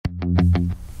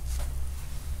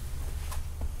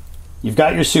You've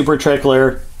got your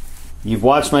SuperTrickler. You've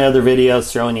watched my other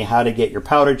videos showing you how to get your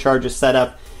powder charges set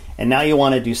up, and now you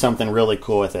want to do something really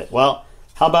cool with it. Well,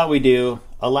 how about we do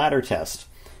a ladder test?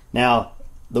 Now,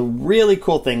 the really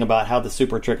cool thing about how the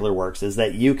SuperTrickler works is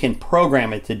that you can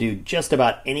program it to do just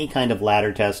about any kind of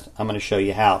ladder test. I'm going to show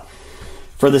you how.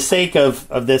 For the sake of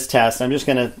this test, I'm just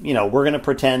going to, we're going to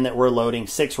pretend that we're loading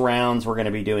 6 rounds. We're going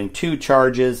to be doing 2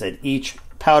 charges at each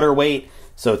powder weight.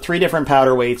 So 3 different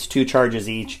powder weights, 2 charges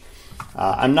each.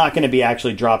 I'm not going to be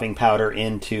actually dropping powder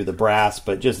into the brass,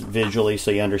 but just visually so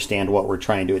you understand what we're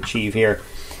trying to achieve here.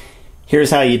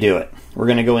 Here's how you do it. We're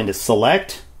going to go into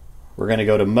Select, we're going to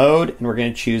go to Mode, and we're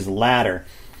going to choose Ladder.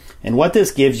 And what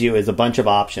this gives you is a bunch of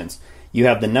options. You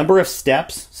have the number of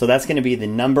steps, so that's going to be the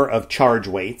number of charge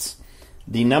weights,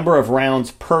 the number of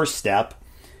rounds per step,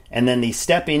 and then the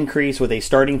step increase with a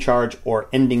starting charge or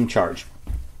ending charge.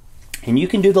 And you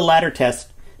can do the ladder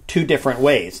test 2 different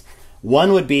ways.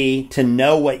 One would be to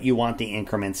know what you want the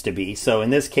increments to be. So in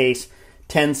this case,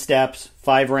 10 steps,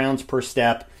 5 rounds per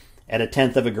step at a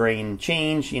 1/10 of a grain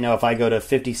change. If I go to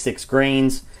 56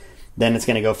 grains, then it's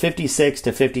going to go 56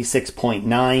 to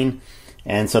 56.9.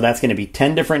 And so that's going to be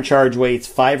 10 different charge weights,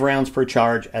 5 rounds per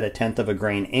charge at a 1/10 of a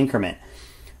grain increment.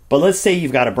 But let's say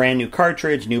you've got a brand new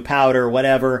cartridge, new powder,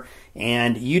 whatever,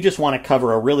 and you just want to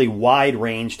cover a really wide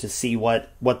range to see what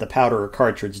the powder or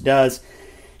cartridge does.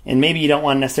 And maybe you don't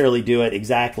want to necessarily do it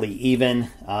exactly even.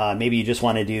 Maybe you just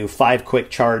want to do 5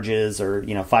 quick charges, or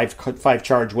 5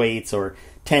 charge weights, or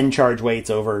 10 charge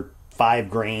weights over 5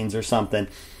 grains or something.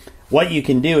 What you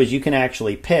can do is you can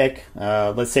actually pick,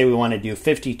 let's say we want to do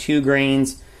 52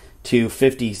 grains to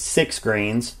 56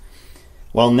 grains.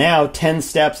 Well, now 10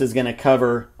 steps is going to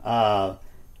cover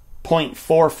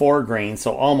 0.44 grains,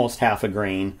 so almost half a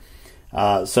grain.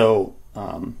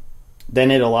 Then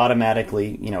it'll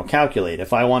automatically, calculate.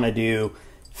 If I want to do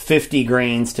 50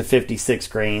 grains to 56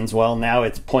 grains, well, now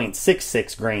it's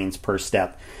 0.66 grains per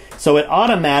step. So it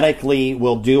automatically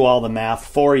will do all the math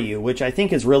for you, which I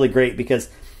think is really great, because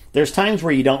there's times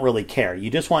where you don't really care. You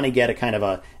just want to get a kind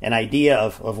of an idea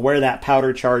of where that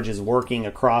powder charge is working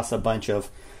across a bunch of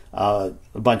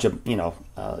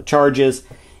charges.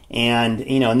 And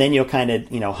then you'll kind of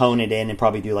hone it in and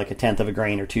probably do like a 1/10 of a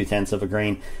grain or 2/10 of a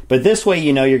grain. But this way,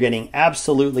 you're getting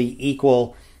absolutely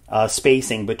equal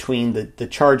spacing between the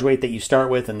charge weight that you start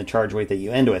with and the charge weight that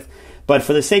you end with. But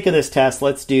for the sake of this test,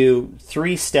 let's do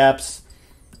 3 steps,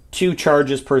 2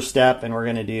 charges per step, and we're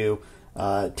going to do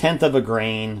 1/10 of a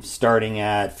grain starting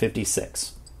at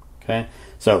 56. Okay,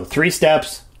 so 3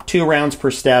 steps, 2 rounds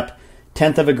per step,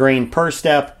 1/10 of a grain per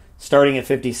step, starting at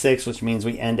 56, which means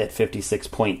we end at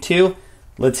 56.2.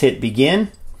 Let's hit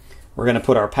begin. We're going to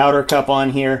put our powder cup on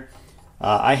here.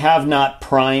 I have not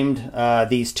primed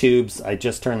these tubes. I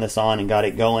just turned this on and got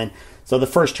it going. So the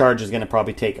first charge is going to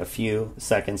probably take a few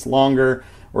seconds longer.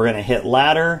 We're going to hit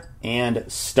ladder and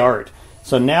start.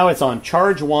 So now it's on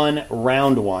charge 1,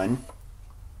 round 1.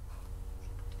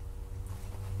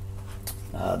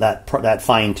 That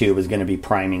fine tube is going to be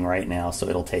priming right now, so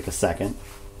it'll take a second.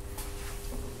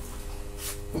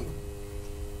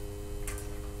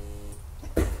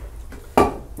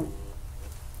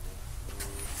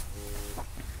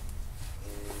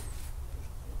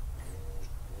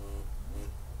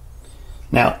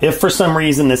 Now, if for some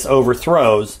reason this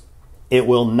overthrows, it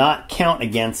will not count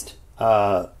against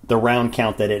the round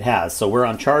count that it has. So we're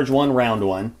on charge 1, round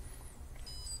 1.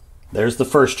 There's the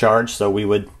first charge, so we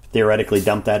would theoretically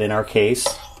dump that in our case.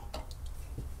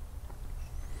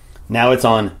 Now it's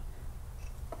on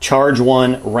charge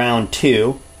 1, round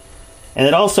 2. And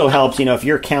it also helps, if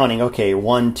you're counting, okay,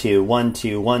 1, 2, 1,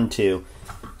 2, 1, 2,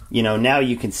 now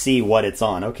you can see what it's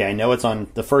on. Okay, I know it's on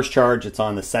the first charge, it's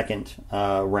on the second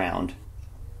round.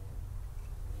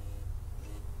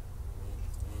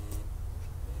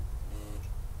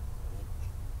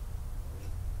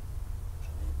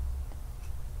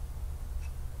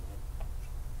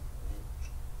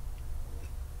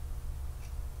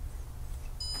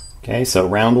 Okay, so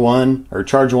round 1, or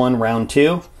charge 1, round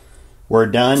 2, we're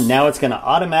done. Now it's going to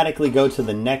automatically go to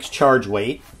the next charge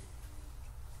weight.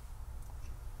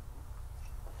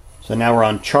 So now we're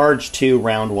on charge 2,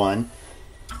 round 1.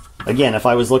 Again, if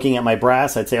I was looking at my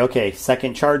brass, I'd say, okay,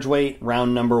 second charge weight,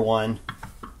 round number 1.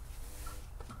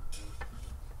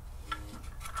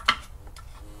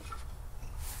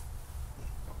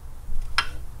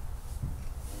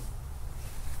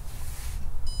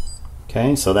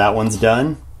 Okay, so that one's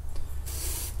done.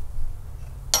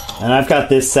 And I've got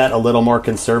this set a little more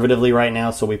conservatively right now,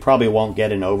 so we probably won't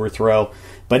get an overthrow.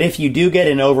 But if you do get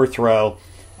an overthrow,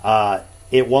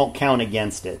 it won't count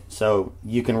against it. So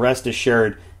you can rest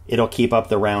assured it'll keep up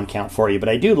the round count for you. But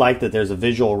I do like that there's a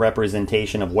visual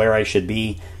representation of where I should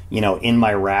be, in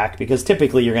my rack, because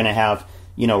typically you're going to have,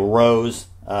 rows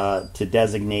to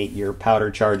designate your powder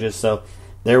charges. So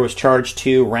there was charge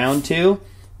 2, round 2.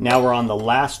 Now we're on the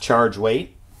last charge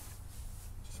weight.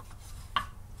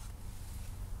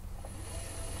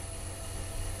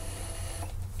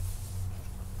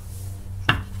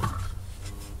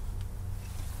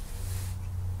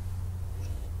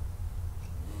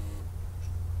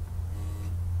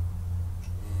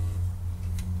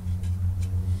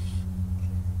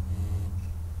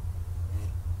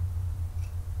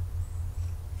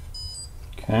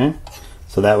 Okay,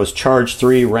 so that was charge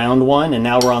 3, round 1, and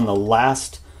now we're on the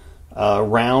last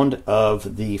round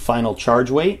of the final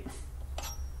charge weight.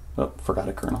 Oh, forgot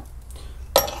a kernel.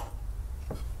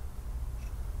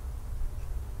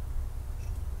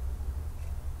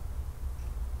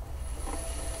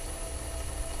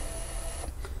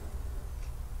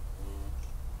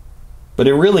 But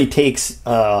it really takes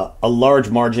a large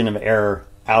margin of error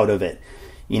out of it.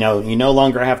 You no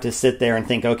longer have to sit there and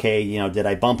think, okay, did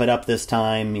I bump it up this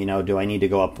time? Do I need to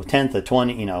go up a tenth, a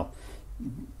 20,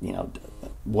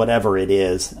 whatever it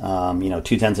is,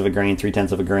 2/10 of a grain,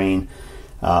 3/10 of a grain,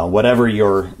 whatever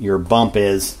your bump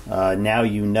is. Now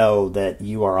you know that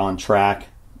you are on track.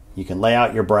 You can lay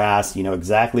out your brass. You know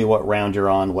exactly what round you're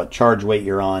on, what charge weight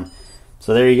you're on.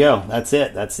 So there you go. That's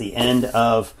it. That's the end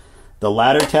of the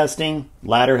ladder testing.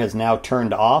 Ladder has now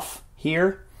turned off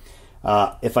here.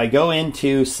 If I go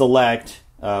into select,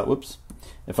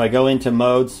 if I go into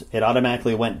modes, it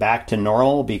automatically went back to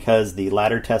normal because the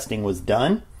ladder testing was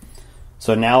done.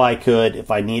 So now I could,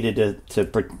 if I needed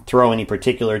to throw any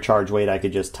particular charge weight, I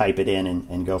could just type it in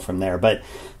and go from there. But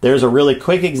there's a really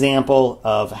quick example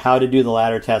of how to do the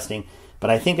ladder testing, but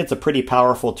I think it's a pretty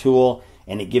powerful tool,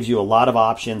 and it gives you a lot of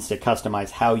options to customize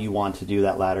how you want to do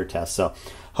that ladder test. So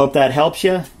hope that helps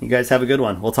you. You guys have a good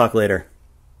one. We'll talk later.